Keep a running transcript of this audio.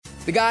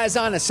The guys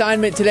on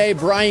assignment today,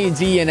 Brian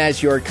D, and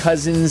as your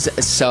cousin's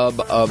sub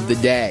of the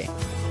day.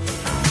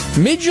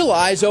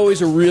 Mid-July is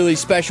always a really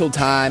special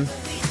time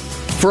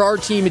for our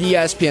team at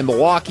ESPN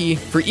Milwaukee,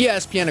 for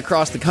ESPN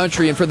across the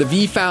country, and for the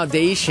V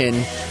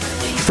Foundation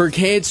for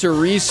Cancer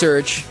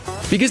Research,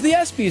 because the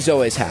ESPYs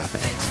always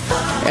happen.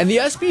 And the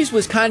ESPYs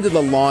was kind of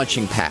the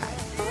launching pad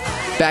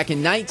back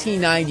in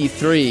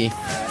 1993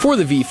 for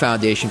the V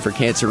Foundation for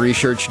Cancer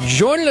Research.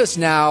 Joining us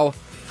now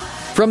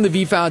from the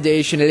V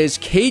Foundation, it is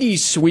Katie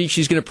Sweet.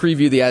 She's going to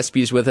preview the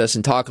ESPYs with us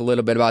and talk a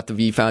little bit about the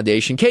V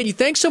Foundation. Katie,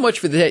 thanks so much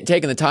for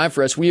taking the time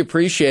for us. We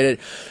appreciate it.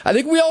 I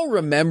think we all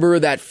remember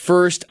that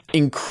first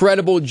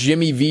incredible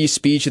Jimmy V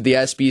speech at the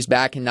ESPYs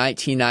back in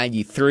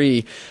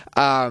 1993.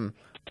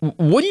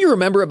 What do you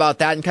remember about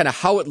that and kind of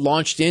how it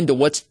launched into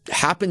what's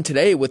happened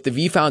today with the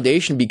V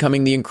Foundation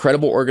becoming the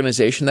incredible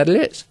organization that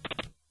it is?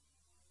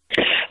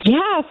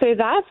 Yeah, so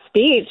that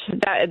speech,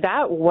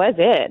 that was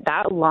it.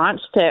 That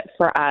launched it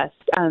for us.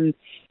 I'm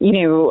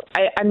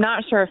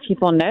not sure if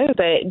people know,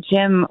 but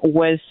Jim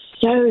was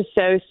so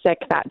sick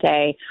that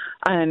day.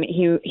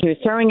 He was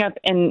throwing up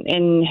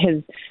in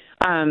his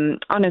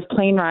on his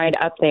plane ride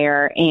up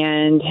there,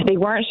 and they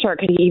weren't sure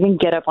could he even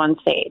get up on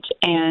stage.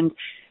 And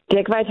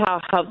Dick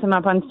Vitale helps him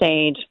up on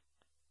stage,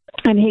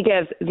 and he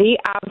gives the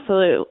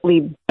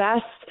absolutely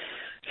best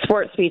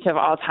sports speech of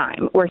all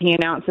time, where he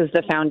announces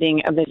the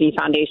founding of the V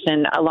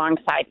Foundation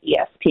alongside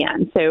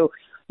ESPN. So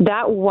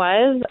that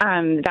was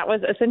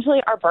essentially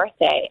our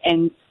birthday,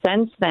 and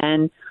since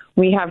then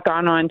we have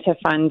gone on to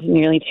fund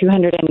nearly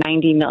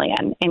 $290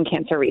 million in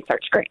cancer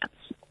research grants.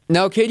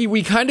 Now, Katie,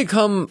 we kind of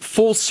come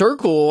full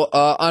circle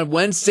on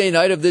Wednesday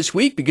night of this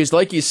week because,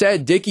 like you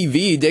said, Dick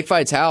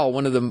Vitale,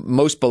 one of the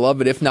most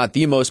beloved, if not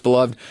the most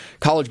beloved,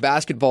 college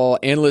basketball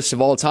analysts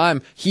of all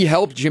time, he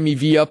helped Jimmy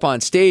V up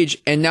on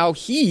stage, and now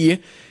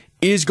he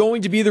is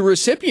going to be the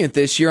recipient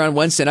this year on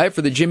Wednesday night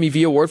for the Jimmy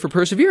V Award for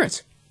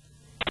Perseverance.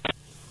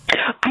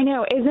 I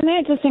know. Isn't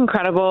it just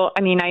incredible?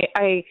 I mean,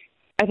 I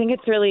think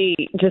it's really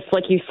just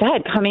like you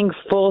said, coming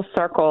full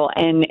circle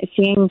and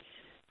seeing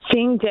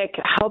Dick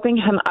helping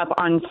him up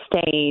on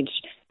stage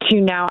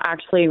to now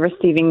actually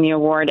receiving the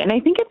award. And I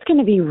think it's going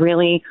to be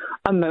really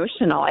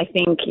emotional. I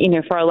think,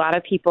 for a lot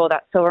of people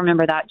that still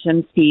remember that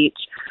Jim speech,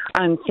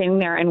 sitting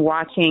there and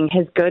watching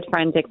his good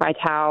friend Dick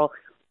Vitale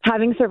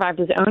having survived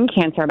his own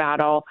cancer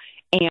battle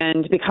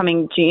and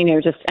becoming,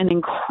 just an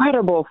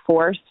incredible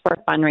force for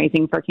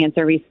fundraising for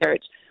cancer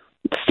research,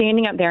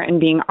 standing up there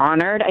and being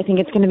honored. I think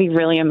it's going to be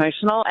really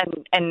emotional,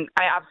 and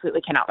I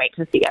absolutely cannot wait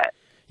to see it.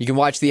 You can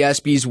watch the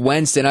ESPYs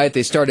Wednesday night.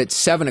 They start at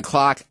 7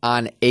 o'clock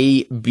on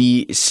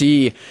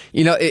ABC.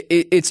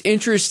 It's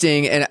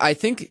interesting, and I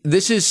think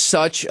this is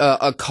such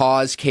a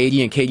cause.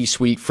 Katie and Katie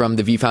Sweet from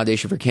the V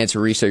Foundation for Cancer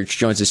Research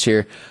joins us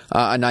here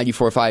on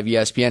 94.5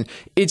 ESPN.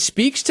 It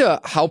speaks to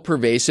how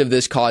pervasive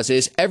this cause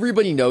is.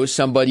 Everybody knows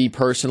somebody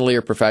personally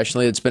or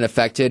professionally that's been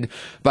affected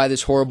by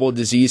this horrible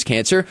disease,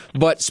 cancer.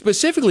 But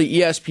specifically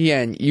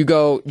ESPN, you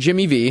go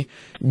Jimmy V,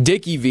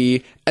 Dickie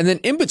V, and then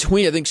in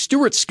between, I think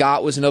Stuart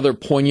Scott was another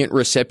poignant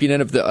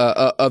recipient of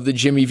the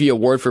Jimmy V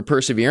Award for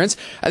Perseverance.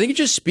 I think it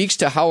just speaks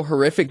to how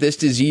horrific this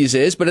disease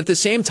is, but at the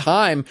same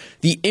time,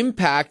 the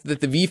impact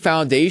that the V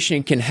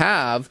Foundation can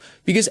have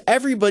because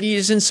everybody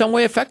is in some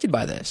way affected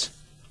by this.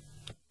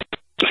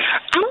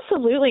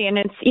 Absolutely. And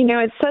it's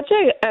such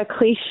a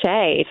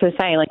cliche to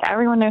say, like,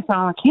 everyone knows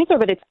someone with cancer,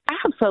 but it's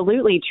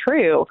absolutely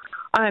true.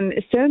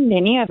 So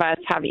many of us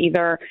have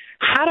either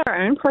had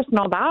our own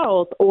personal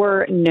battles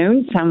or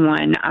known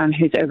someone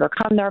who's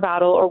overcome their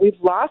battle, or we've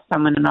lost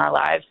someone in our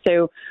lives.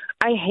 So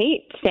I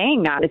hate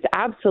saying that. It's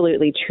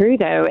absolutely true,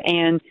 though.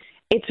 And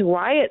it's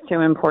why it's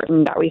so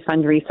important that we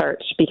fund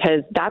research,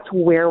 because that's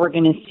where we're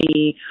going to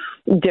see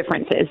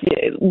differences.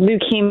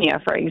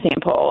 Leukemia, for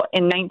example,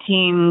 in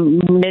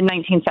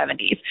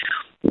mid-1970s,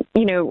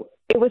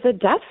 it was a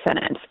death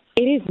sentence.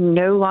 It is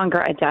no longer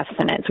a death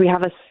sentence. We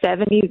have a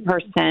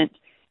 70%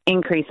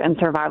 increase in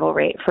survival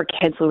rate for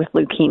kids with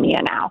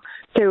leukemia now.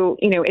 So,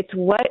 it's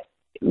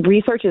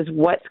research is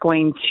what's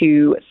going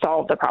to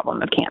solve the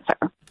problem of cancer.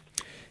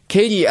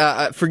 Katie,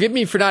 forgive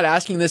me for not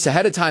asking this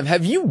ahead of time.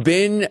 Have you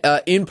been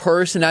in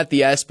person at the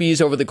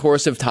ESPYs over the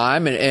course of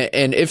time?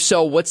 And if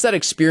so, what's that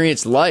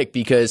experience like?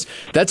 Because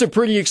that's a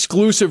pretty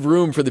exclusive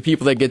room for the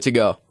people that get to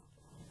go.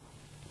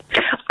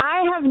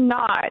 I have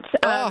not.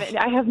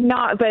 I have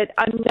not, but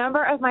a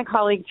number of my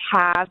colleagues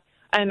have.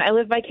 I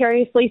live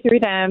vicariously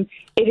through them.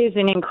 It is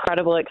an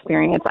incredible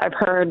experience. I've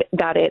heard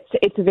that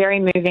it's very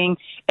moving.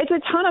 It's a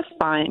ton of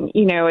fun.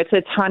 It's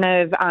a ton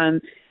of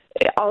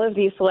all of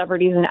these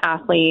celebrities and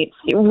athletes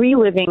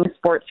reliving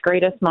sports'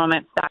 greatest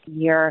moments that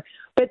year.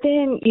 But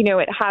then,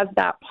 it has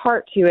that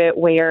part to it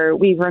where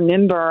we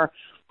remember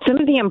some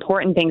of the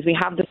important things. We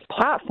have this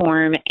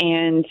platform,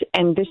 and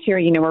this year,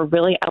 we're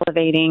really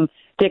elevating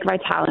Dick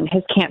Vitale and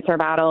his cancer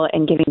battle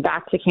and giving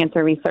back to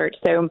cancer research.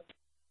 So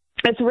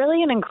It's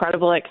really an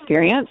incredible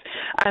experience.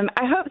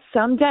 I hope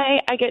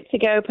someday I get to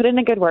go. Put in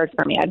a good word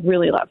for me. I'd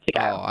really love to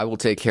go. Oh, I will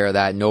take care of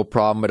that. No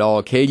problem at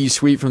all. Katie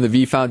Sweet from the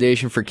V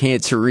Foundation for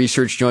Cancer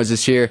Research joins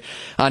us here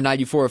on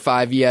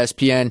 94.5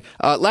 ESPN.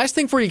 Last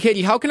thing for you,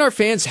 Katie, how can our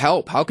fans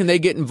help? How can they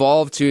get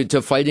involved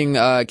to fighting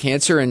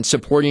cancer and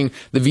supporting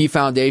the V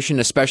Foundation,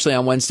 especially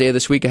on Wednesday of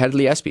this week ahead of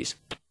the ESPYs?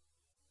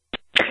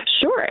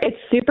 Sure. It's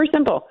super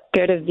simple.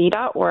 Go to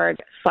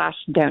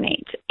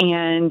v.org/donate.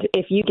 And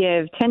if you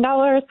give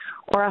 $10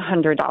 or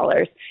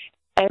 $100,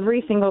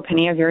 every single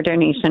penny of your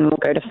donation will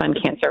go to fund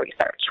cancer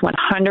research.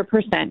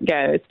 100%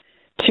 goes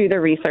to the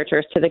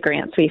researchers, to the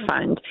grants we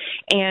fund.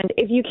 And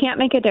if you can't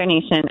make a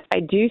donation,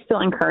 I do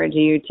still encourage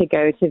you to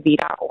go to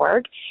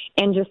v.org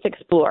and just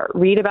explore.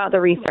 Read about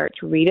the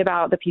research. Read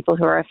about the people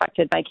who are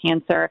affected by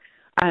cancer.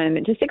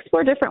 Just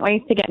explore different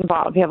ways to get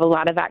involved. We have a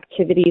lot of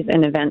activities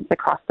and events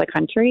across the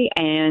country,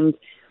 and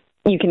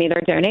you can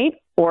either donate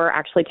or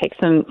actually take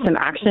some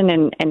action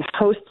and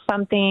host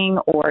something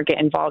or get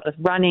involved with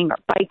running or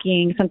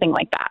biking, something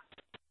like that.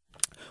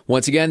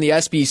 Once again, the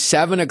ESPY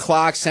 7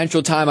 o'clock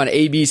Central Time on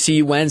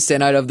ABC Wednesday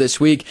night of this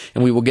week,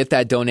 and we will get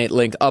that donate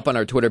link up on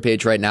our Twitter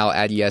page right now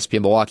at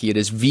ESPN Milwaukee. It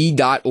is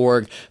v.org/donate.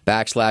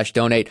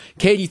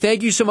 Katie,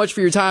 thank you so much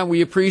for your time.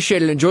 We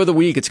appreciate it. Enjoy the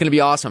week. It's going to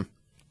be awesome.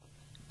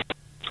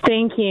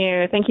 Thank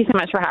you. Thank you so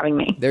much for having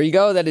me. There you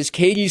go. That is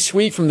Katie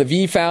Sweet from the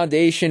V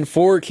Foundation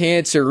for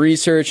Cancer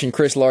Research, and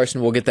Chris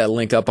Larson will get that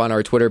link up on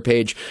our Twitter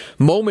page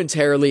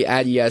momentarily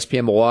at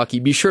ESPN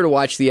Milwaukee. Be sure to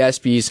watch the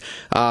ESPYs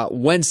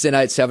Wednesday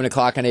night, 7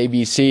 o'clock on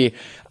ABC.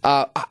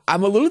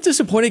 I'm a little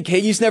disappointed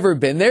Katie's never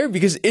been there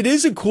because it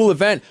is a cool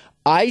event.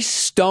 I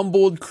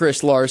stumbled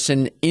Chris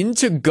Larson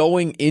into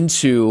going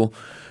into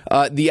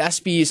the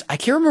ESPYs. I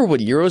can't remember what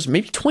year it was,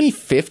 maybe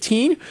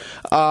 2015.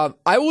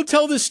 I will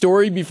tell this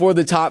story before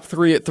the top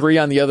 3 at 3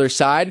 on the other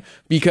side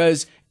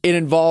because it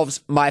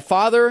involves my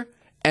father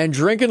and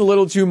drinking a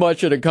little too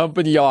much at a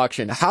company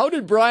auction. How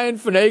did Brian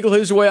finagle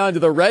his way onto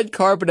the red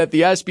carpet at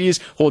the ESPYs?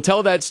 We'll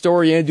tell that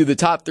story and do the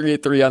top 3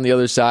 at 3 on the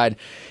other side.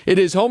 It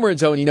is Homer and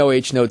Tony, no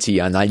H, no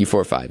T on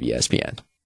 94.5 ESPN.